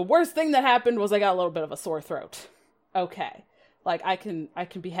 hey, the worst thing that happened was I got a little bit of a sore throat. Okay. Like, I can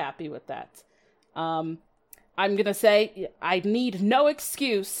be happy with that. I'm gonna say, I need no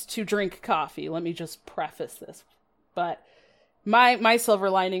excuse to drink coffee. Let me just preface this. But my silver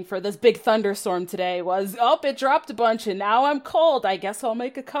lining for this big thunderstorm today was, it dropped a bunch and now I'm cold. I guess I'll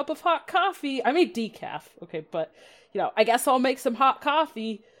make a cup of hot coffee. I made decaf. Okay, but, I guess I'll make some hot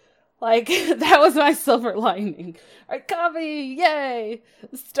coffee. Like, that was my silver lining. All right, coffee, yay!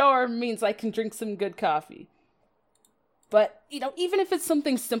 The storm means I can drink some good coffee. But, even if it's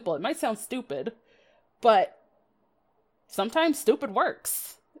something simple, it might sound stupid, but sometimes stupid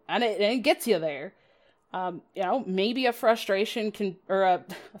works, and it gets you there. Maybe a frustration a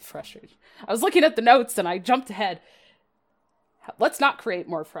frustration. I was looking at the notes and I jumped ahead. Let's not create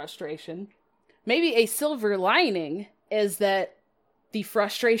more frustration. Maybe a silver lining is that the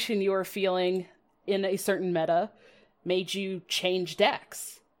frustration you were feeling in a certain meta made you change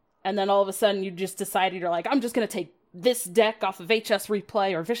decks. And then all of a sudden you just decided, you're like, I'm just going to take this deck off of HS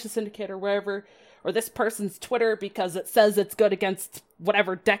Replay or Vicious Syndicate or wherever, or this person's Twitter because it says it's good against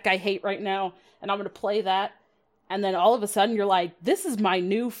whatever deck I hate right now, and I'm going to play that. And then all of a sudden you're like, this is my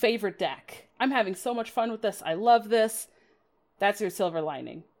new favorite deck. I'm having so much fun with this. I love this. That's your silver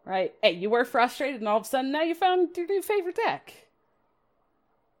lining, right? Hey, you were frustrated and all of a sudden now you found your new favorite deck.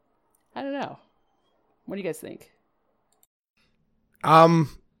 I don't know. What do you guys think?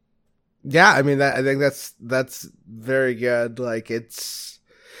 Yeah, I mean, I think that's very good. Like, it's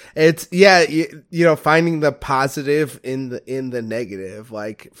yeah, finding the positive in the negative,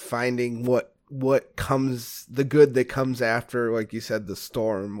 like finding what comes, the good that comes after, like you said, the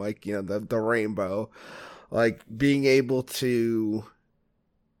storm, like, the rainbow, like being able to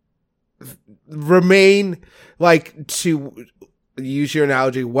remain, like, to use your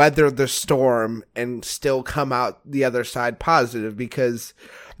analogy, weather the storm and still come out the other side positive, because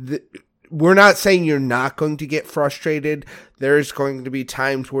we're not saying you're not going to get frustrated. There's going to be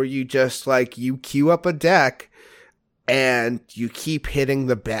times where you just, like, you queue up a deck and you keep hitting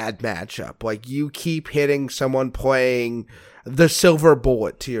the bad matchup. Like, you keep hitting someone playing the silver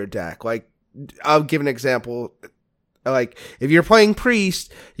bullet to your deck. Like, I'll give an example. Like, if you're playing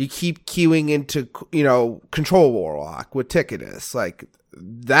Priest, you keep queuing into, Control Warlock with Ticketus. Like,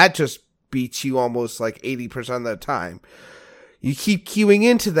 that just beats you almost like 80% of the time. You keep queuing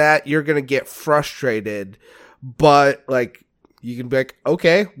into that, you're going to get frustrated. But, like, you can be like,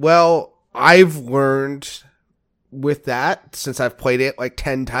 okay, well, I've learned with that, since I've played it like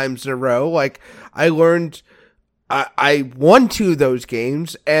 10 times in a row. Like, I learned, I won 2 of those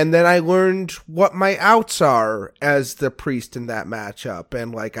games, and then I learned what my outs are as the Priest in that matchup.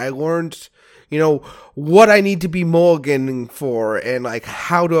 And, like, I learned, what I need to be mulliganing for, and, like,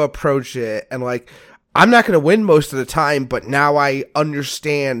 how to approach it. And, like, I'm not going to win most of the time, but now I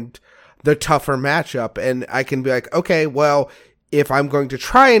understand the tougher matchup, and I can be like, okay, well, if I'm going to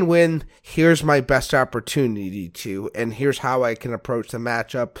try and win, here's my best opportunity to, and here's how I can approach the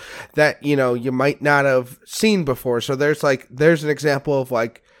matchup that, you might not have seen before. So there's an example of,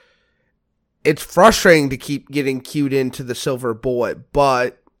 like, it's frustrating to keep getting queued into the silver bullet,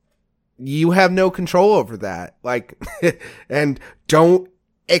 but you have no control over that. Like, and don't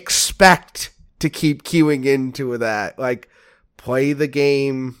expect to keep queuing into that. Like, play the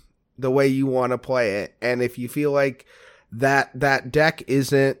game the way you want to play it. And if you feel like that deck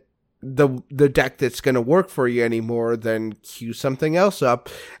isn't the deck that's going to work for you anymore, then queue something else up,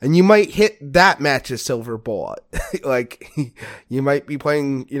 and you might hit that match's silver bullet. Like, you might be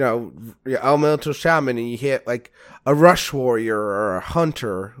playing, Elemental Shaman, and you hit, like, a Rush Warrior or a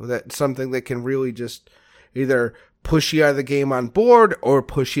Hunter, that's something that can really just either push you out of the game on board or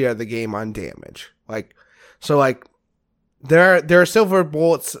push you out of the game on damage. Like, so, like, there are silver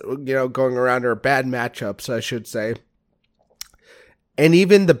bullets, going around, or bad matchups, I should say. And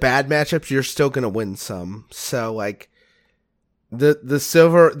even the bad matchups, you're still going to win some. So, like, the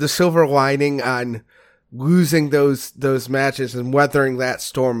silver lining on losing those matches and weathering that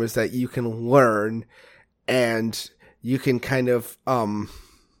storm is that you can learn, and you can kind of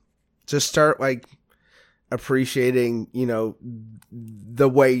just start, like, appreciating, the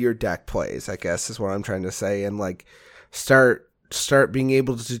way your deck plays, I guess is what I'm trying to say. And, like, start being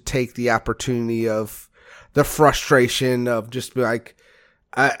able to take the opportunity of the frustration of just be like,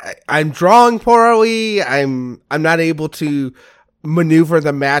 I'm drawing poorly. I'm not able to maneuver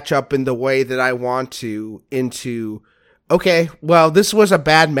the matchup in the way that I want to into, okay, well, this was a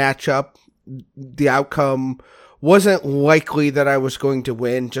bad matchup. The outcome wasn't likely that I was going to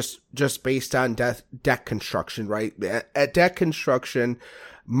win just based on deck construction, right? At deck construction,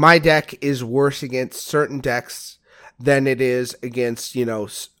 my deck is worse against certain decks than it is against,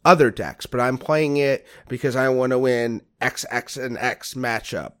 other decks, but I'm playing it because I want to win X, X, and X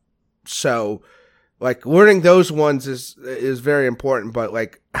matchup. So, like, learning those ones is very important, but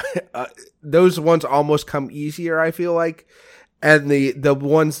like those ones almost come easier, I feel like. And the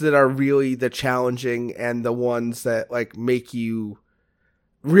ones that are really the challenging and the ones that like make you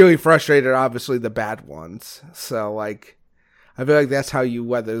really frustrated are obviously the bad ones. So like I feel like that's how you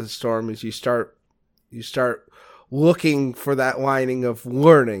weather the storm, is you start looking for that lining of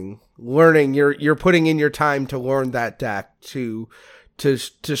learning. You're putting in your time to learn that deck, to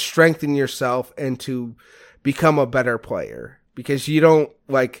strengthen yourself and to become a better player, because you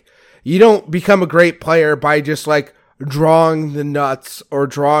don't become a great player by just like drawing the nuts or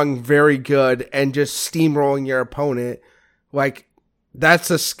drawing very good and just steamrolling your opponent. Like,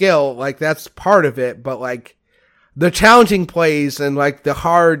 that's a skill, like that's part of it, but like the challenging plays and like the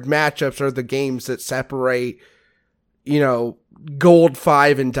hard matchups are the games that separate, gold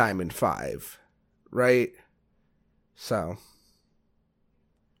 5 and diamond 5, right? So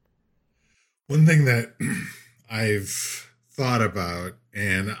one thing that I've thought about,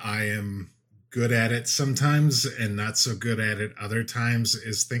 and I am good at it sometimes and not so good at it other times,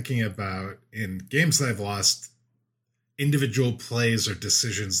 is thinking about, in games that I've lost, individual plays or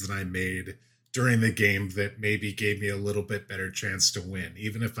decisions that I made during the game that maybe gave me a little bit better chance to win,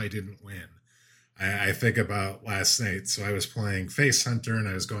 even if I didn't win. I think about last night. So I was playing Face Hunter and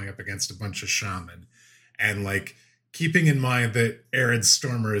I was going up against a bunch of Shaman, and like keeping in mind that Arid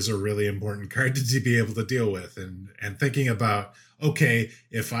Stormer is a really important card to be able to deal with, and thinking about, okay,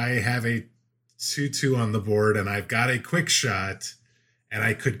 if I have a 2/2 on the board and I've got a quick shot and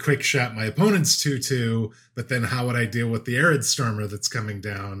I could quick shot my opponent's 2/2, but then how would I deal with the Arid Stormer that's coming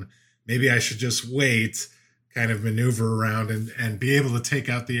down? Maybe I should just wait, kind of maneuver around and be able to take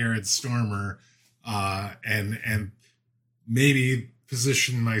out the Arid Stormer, and maybe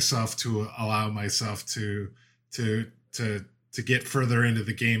position myself to allow myself to get further into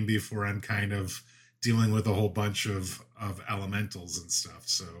the game before I'm kind of dealing with a whole bunch of elementals and stuff.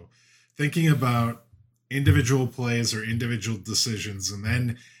 So thinking about individual plays or individual decisions. And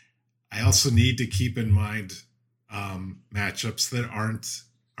then I also need to keep in mind matchups that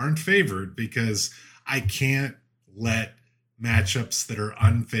aren't favored, because I can't let matchups that are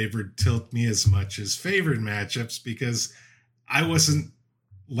unfavored tilt me as much as favored matchups, because I wasn't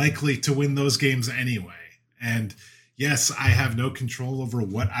likely to win those games anyway. And yes, I have no control over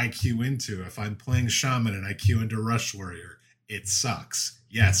what I queue into. If I'm playing Shaman and I queue into Rush Warrior, it sucks.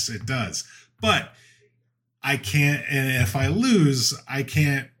 Yes, it does. But I can't, and if I lose, I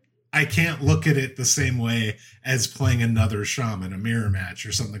can't look at it the same way as playing another Shaman, a mirror match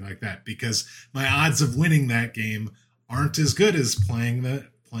or something like that, because my odds of winning that game aren't as good as playing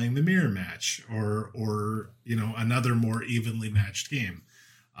the mirror match or another more evenly matched game.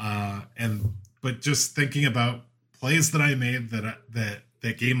 But just thinking about plays that I made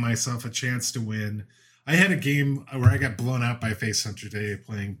that gave myself a chance to win. I had a game where I got blown out by Face Hunter Day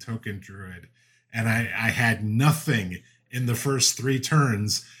playing Token Druid, and I had nothing in the first 3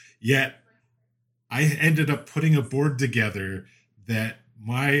 turns, yet I ended up putting a board together that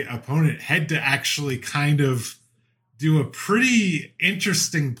my opponent had to actually kind of do a pretty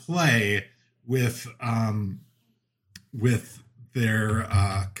interesting play with their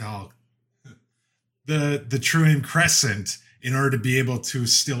the Truant Crescent in order to be able to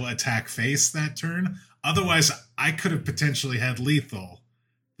still attack face that turn. Otherwise, I could have potentially had lethal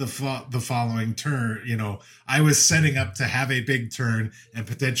the following turn. I was setting up to have a big turn and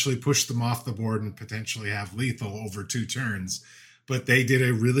potentially push them off the board and potentially have lethal over 2 turns. But they did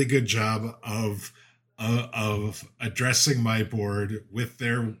a really good job of addressing my board with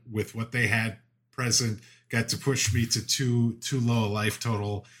what they had present. Got to push me to too low a life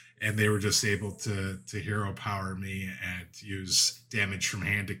total, and they were just able to hero power me and use damage from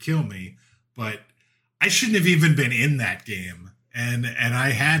hand to kill me. But I shouldn't have even been in that game. And I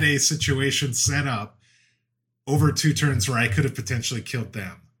had a situation set up over 2 turns where I could have potentially killed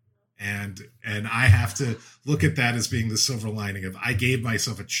them. And I have to look at that as being the silver lining of I gave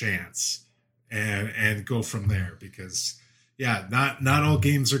myself a chance and go from there, because not all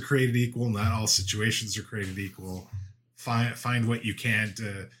games are created equal. Not all situations are created equal. Find what you can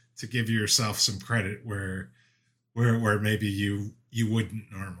to give yourself some credit where where maybe you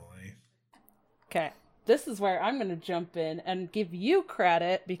wouldn't normally. Okay. This is where I'm going to jump in and give you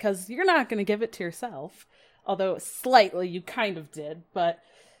credit because you're not going to give it to yourself. Although slightly you kind of did, but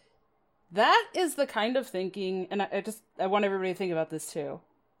that is the kind of thinking, and I want everybody to think about this too.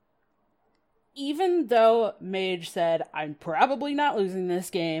 Even though Mage said, I'm probably not losing this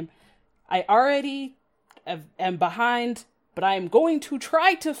game, I already am behind, but I am going to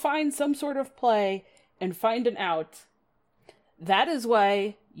try to find some sort of play and find an out. That is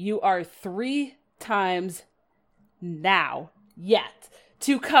why you are 3 times now, yet,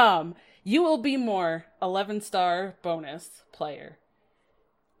 to come. You will be more 11-star bonus player.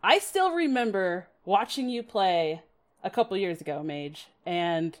 I still remember watching you play a couple years ago, Mage,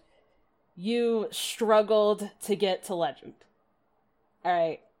 and you struggled to get to Legend.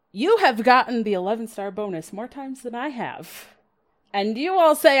 Alright, you have gotten the 11-star bonus more times than I have. And you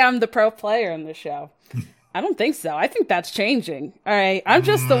all say I'm the pro player in the show. I don't think so. I think that's changing. All right. I'm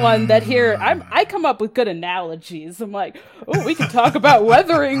just the one that here, I come up with good analogies. I'm like, oh, we could talk about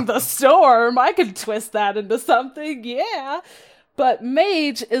weathering the storm. I could twist that into something. Yeah. But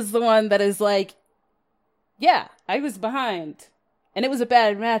Mage is the one that is like, yeah, I was behind and it was a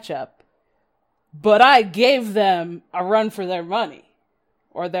bad matchup, but I gave them a run for their money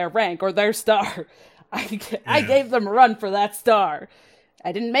or their rank or their star. I gave them a run for that star.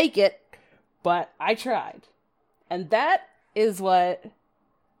 I didn't make it, but I tried. And that is what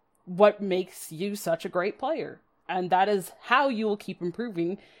makes you such a great player. And that is how you will keep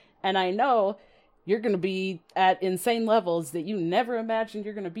improving. And I know you're going to be at insane levels that you never imagined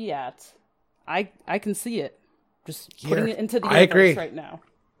you're going to be at. I can see it. Just putting it into the universe right now.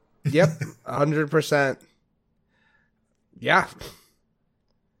 Yep, 100%. Yeah.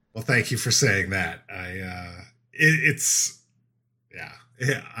 Well, thank you for saying that. It's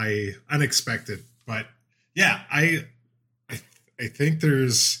unexpected, but yeah, I think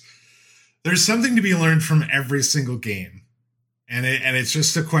there's something to be learned from every single game, and it's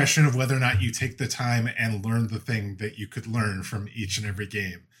just a question of whether or not you take the time and learn the thing that you could learn from each and every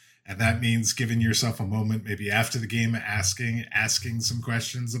game, and that means giving yourself a moment, maybe after the game, asking some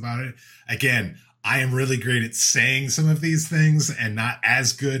questions about it. Again, I am really great at saying some of these things and not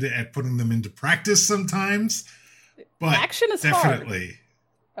as good at putting them into practice sometimes. But action is definitely hard.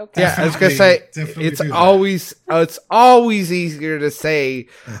 Okay. Yeah, I was gonna say it's always easier to say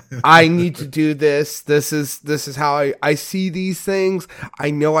I need to do this. This is how I see these things.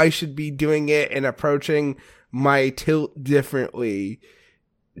 I know I should be doing it and approaching my tilt differently.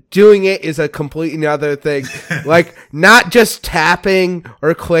 Doing it is a completely other thing. Like not just tapping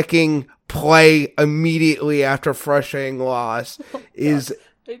or clicking play immediately after frustrating loss is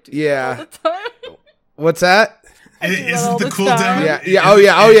yeah. What's that? Isn't the cooldown?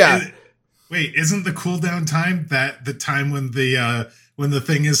 Yeah. Wait, isn't the cooldown time that the time when the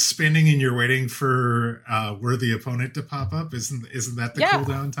thing is spinning and you're waiting for worthy opponent to pop up? Isn't that the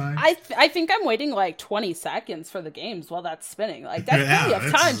cooldown time? I think I'm waiting like 20 seconds for the games while that's spinning. Like that's plenty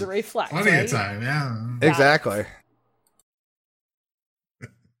of time to reflect. Plenty of time, yeah. Exactly.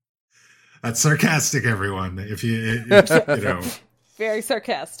 That's sarcastic, everyone. If you know, very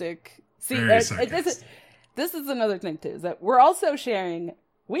sarcastic. See, very sarcastic. This is another thing, too, is that we're also sharing,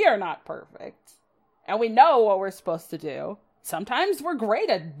 we are not perfect. And we know what we're supposed to do. Sometimes we're great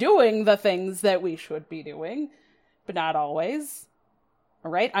at doing the things that we should be doing, but not always. All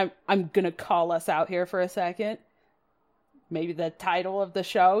right? I'm going to call us out here for a second. Maybe the title of the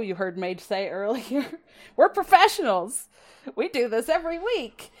show you heard Mage say earlier. We're professionals. We do this every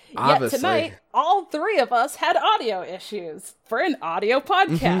week. Obviously. Yet tonight, all 3 of us had audio issues for an audio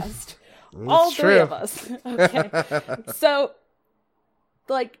podcast. Mm-hmm. All 3 of us. Okay. So,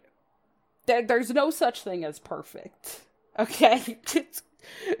 like, there's no such thing as perfect. Okay?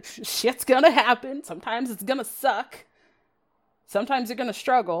 Shit's gonna happen. Sometimes it's gonna suck. Sometimes you're gonna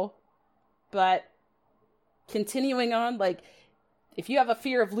struggle. But continuing on, like, if you have a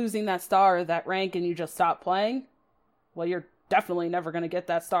fear of losing that star or that rank and you just stop playing, well, you're definitely never gonna get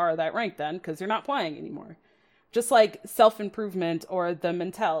that star or that rank then, because you're not playing anymore. Just like self-improvement or the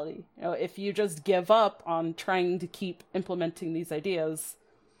mentality. You know, if you just give up on trying to keep implementing these ideas,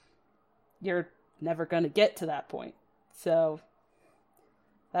 you're never going to get to that point. So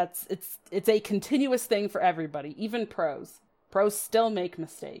it's a continuous thing for everybody, even pros. Pros still make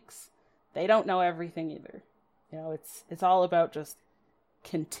mistakes. They don't know everything either. You know, it's all about just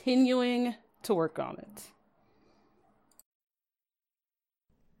continuing to work on it.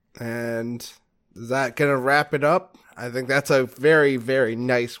 And is that going to wrap it up? I think that's a very, very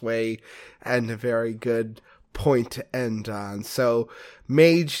nice way and a very good point to end on. So,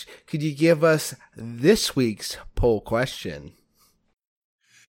 Mage, could you give us this week's poll question?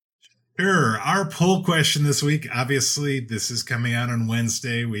 Sure. Our poll question this week, obviously, this is coming out on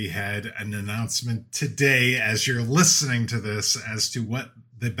Wednesday. We had an announcement today as you're listening to this as to what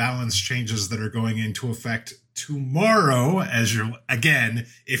the balance changes that are going into effect tomorrow, as you're, again,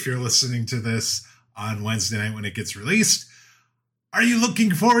 if you're listening to this on Wednesday night when it gets released. Are you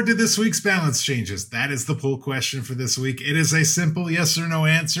looking forward to this week's balance changes? That is the poll question for this week. It is a simple yes or no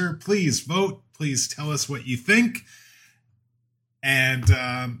answer. Please vote. Please tell us what you think. And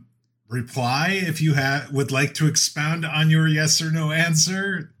reply if you would like to expound on your yes or no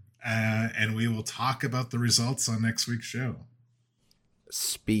answer. And we will talk about the results on next week's show.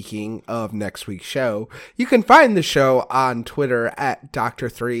 Speaking of next week's show, you can find the show on Twitter at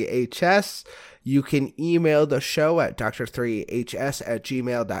Dr3HS. You can email the show at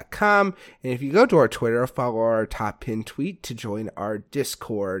dr3hs@gmail.com. And if you go to our Twitter, follow our top pinned tweet to join our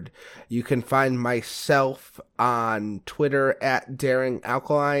Discord. You can find myself on Twitter at Daring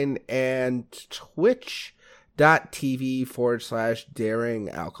Alkaline and twitch.tv/Daring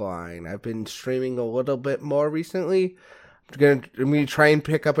Alkaline. I've been streaming a little bit more recently. I'm going to try and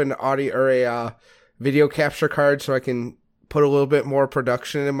pick up an audio or a video capture card so I can put a little bit more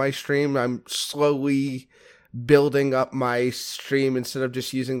production in my stream. I'm slowly building up my stream instead of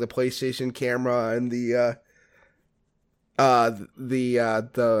just using the PlayStation camera and the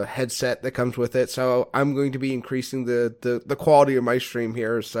headset that comes with it. So I'm going to be increasing the quality of my stream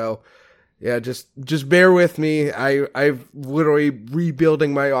here. So yeah, just bear with me. I've literally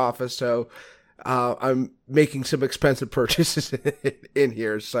rebuilding my office, so I'm making some expensive purchases in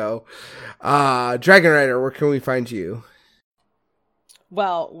here. So Dragon Rider, where can we find you?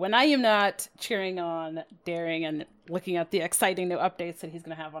 Well, when I am not cheering on Daring and looking at the exciting new updates that he's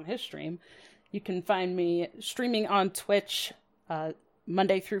going to have on his stream, you can find me streaming on Twitch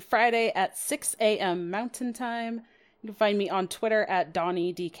Monday through Friday at 6 a.m. Mountain Time. You can find me on Twitter at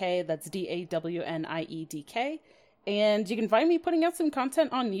DawnieDK, that's DAWNIEDK. And you can find me putting out some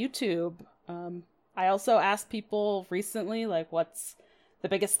content on YouTube. I also asked people recently, like, what's the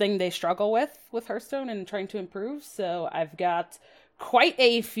biggest thing they struggle with Hearthstone and trying to improve. So I've got quite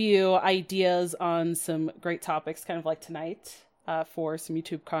a few ideas on some great topics, kind of like tonight, for some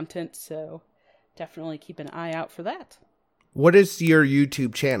YouTube content. So definitely keep an eye out for that. What is your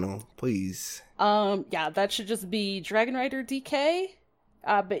YouTube channel, please? Yeah, that should just be Dragon Rider DK.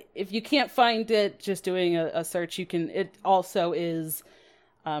 But if you can't find it, just doing a search, it also is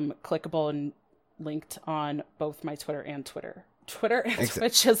clickable and linked on both my Twitter and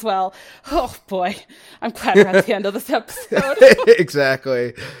Twitch as well. Oh boy, I'm glad we're at the end of this episode.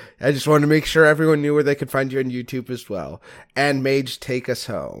 Exactly. I just wanted to make sure everyone knew where they could find you on YouTube as well. And Mage, take us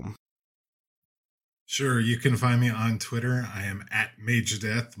home. Sure, you can find me on Twitter. I am at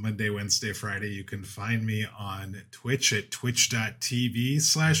MageDeath, Monday, Wednesday, Friday. You can find me on Twitch at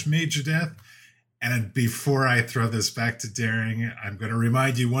twitch.tv/MageDeath. And before I throw this back to Daring, I'm going to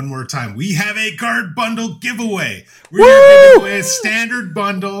remind you one more time. We have a card bundle giveaway. We're going to give away a standard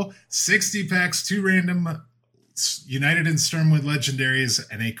bundle, 60 packs, 2 random United and Stormwind legendaries,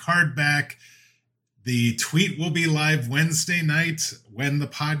 and a card back. The tweet will be live Wednesday night when the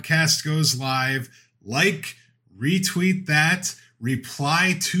podcast goes live. Like, retweet that,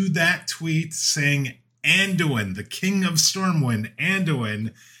 reply to that tweet saying Anduin, the King of Stormwind,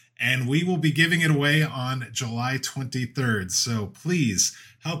 Anduin, and we will be giving it away on July 23rd. So please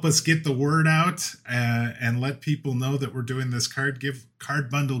help us get the word out and let people know that we're doing this card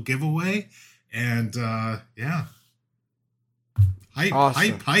bundle giveaway. And yeah.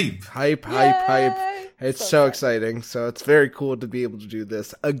 Awesome. Hype. It's so exciting. So it's very cool to be able to do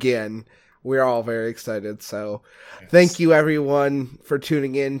this again. We're all very excited. So Thank you everyone for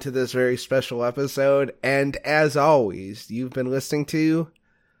tuning in to this very special episode. And as always, you've been listening to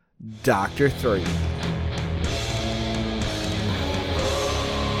Dr. 3.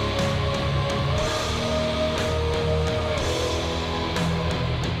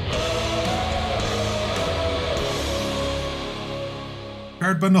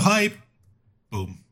 Card bundle hype.